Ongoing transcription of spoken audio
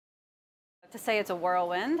To say it's a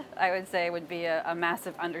whirlwind, I would say would be a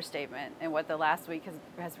massive understatement in what the last week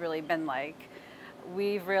has really been like.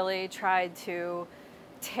 We've really tried to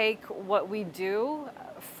take what we do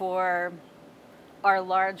for our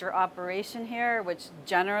larger operation here, which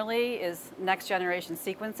generally is next generation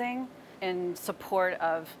sequencing in support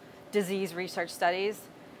of disease research studies,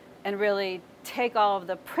 and really take all of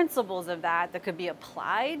the principles of that could be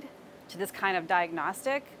applied to this kind of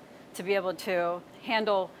diagnostic to be able to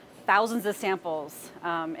handle thousands of samples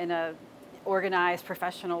in a organized,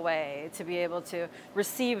 professional way, to be able to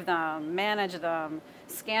receive them, manage them,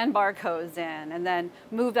 scan barcodes in, and then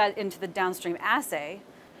move that into the downstream assay.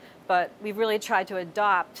 But we've really tried to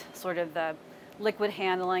adopt sort of the liquid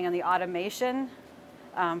handling and the automation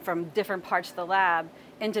from different parts of the lab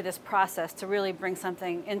into this process to really bring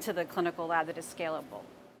something into the clinical lab that is scalable.